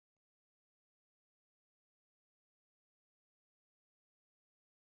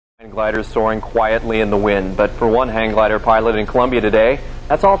Hang gliders soaring quietly in the wind, but for one hang glider pilot in Columbia today,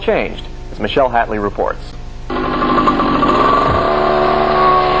 that's all changed, as Michelle Hatley reports.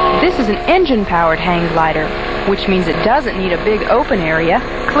 This is an engine-powered hang glider, which means it doesn't need a big open area,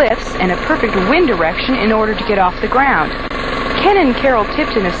 cliffs, and a perfect wind direction in order to get off the ground. Ken and Carol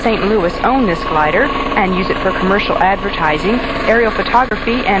Tipton of St. Louis own this glider and use it for commercial advertising, aerial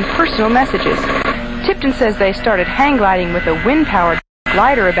photography, and personal messages. Tipton says they started hang gliding with a wind-powered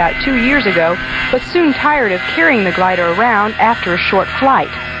glider about 2 years ago, but soon tired of carrying the glider around after a short flight.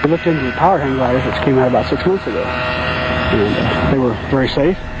 We looked into the powered hang gliders, which came out about 6 months ago. And they were very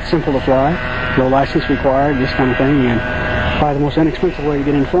safe, simple to fly, no license required, this kind of thing, and probably the most inexpensive way to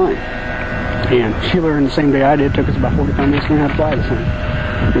get in flying. And she learned the same day I did. It took us about 45 minutes to learn how to fly this thing.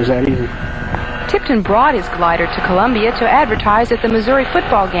 It was that easy. Tipton brought his glider to Columbia to advertise at the Missouri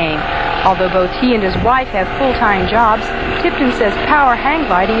football game. Although both he and his wife have full-time jobs, Tipton says power hang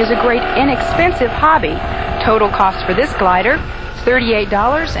gliding is a great inexpensive hobby. Total cost for this glider,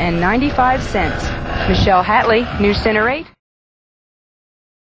 $38.95. Michelle Hatley, News Center 8.